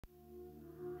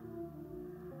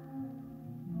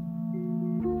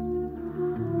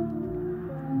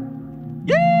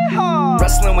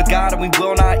Wrestling with God and we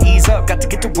will not ease up. Got to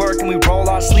get to work and we roll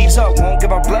our sleeves up. Won't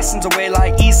give our blessings away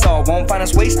like Esau. Won't find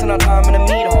us wasting our time in a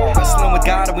meat hall. Wrestling with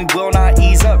God and we will not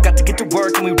ease up. Got to get to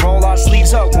work and we roll our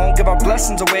sleeves up. Won't give our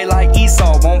blessings away like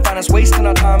Esau. Won't find us wasting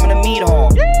our time in a meat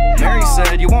hall. Mary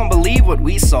said, you won't believe what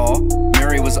we saw.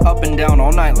 Mary was up and down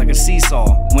all night like a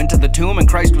seesaw. Went to the tomb and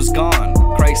Christ was gone.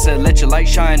 Christ said, let your light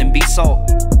shine and be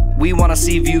salt. We wanna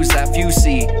see views that few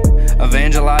see.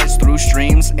 Evangelize through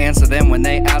streams. Answer them when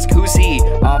they ask who's he.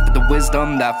 Offer the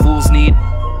wisdom that fools need.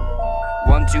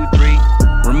 1, 2,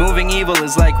 3. Removing evil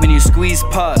is like when you squeeze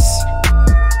pus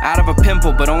out of a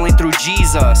pimple, but only through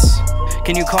Jesus.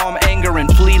 Can you calm anger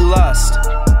and flee lust?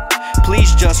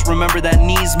 Please just remember that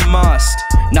knees must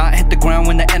not hit the ground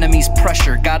when the enemy's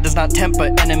pressure. God does not tempt,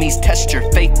 but enemies test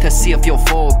your faith to see if you'll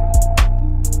fold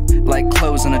like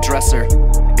clothes in a dresser.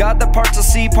 God that parts the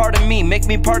sea, pardon me, make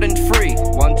me pardoned free.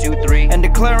 1, 2, 3. And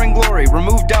declaring glory,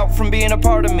 remove doubt from being a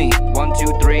part of me. 1,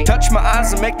 2, 3. Touch my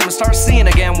eyes and make them start seeing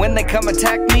again. When they come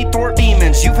attack me, thwart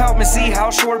demons. You've helped me see how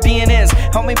short being is.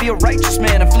 Help me be a righteous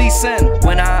man and flee sin.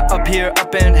 When I appear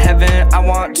up in heaven, I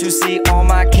want to see all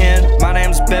my kin. My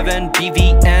name's BVN,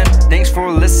 BVN. Thanks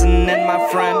for listening, my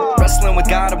friend. Wrestling with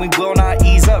God and we will not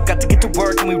ease up. Got to get to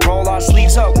work and we roll our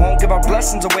sleeves up. Won't give our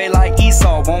blessings away like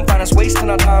Esau. Won't find us wasting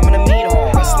our time in a meat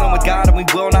hall. Wrestling with God and we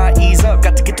will not ease up.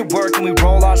 Got to get to work and we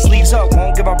roll our sleeves up.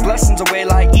 Won't give our blessings away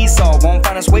like Esau. Won't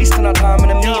find us wasting our time in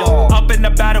a meat hall. Up in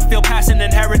the battlefield, passing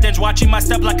inheritance. Watching my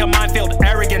step like a minefield.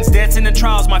 Arrogance, dancing in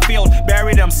trials, my field.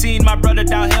 Buried him, seeing my brother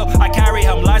downhill. I carry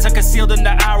him, lies are concealed in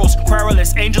the arrows.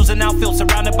 Querulous, angels in outfield,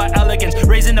 surrounded by elegance.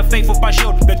 Raising the faith with my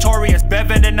shield, victorious.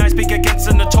 BVN and I speak against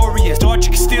the notorious. Thought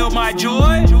you could steal my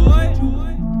joy?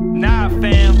 Nah,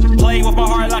 fam, playing with my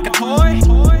heart like a toy.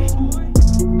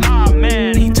 Ah,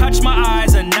 man, he touched my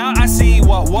eyes and now I see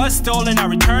what was stolen. I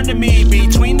returned to me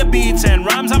between the beats and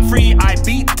rhymes. I'm free. I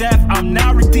beat death. I'm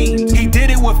now redeemed. He did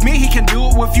it with me. He can do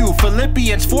it with you.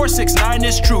 Philippians 4:6-9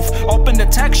 is truth. Open the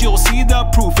text, you'll see the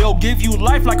proof. It'll give you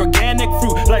life like organic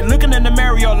fruit. Like looking in the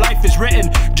mirror, your life is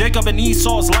written. Jacob and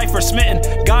Esau's life are smitten.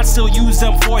 God still used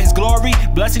them for his glory.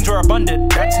 Blessings are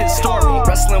abundant. That's his story.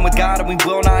 Wrestling with God and we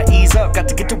will not ease up. Got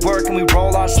to get to work and we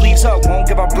roll our sleeves up. Won't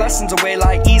give our blessings away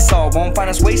like Esau. Won't find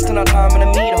us wasting our time in a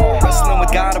meat hall. Wrestling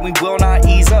with God and we will not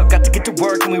ease up. Got to get to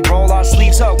work and we roll our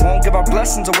sleeves up. Won't give our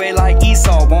blessings away like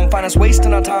Esau. Won't find us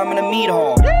wasting our time in a meat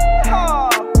hall.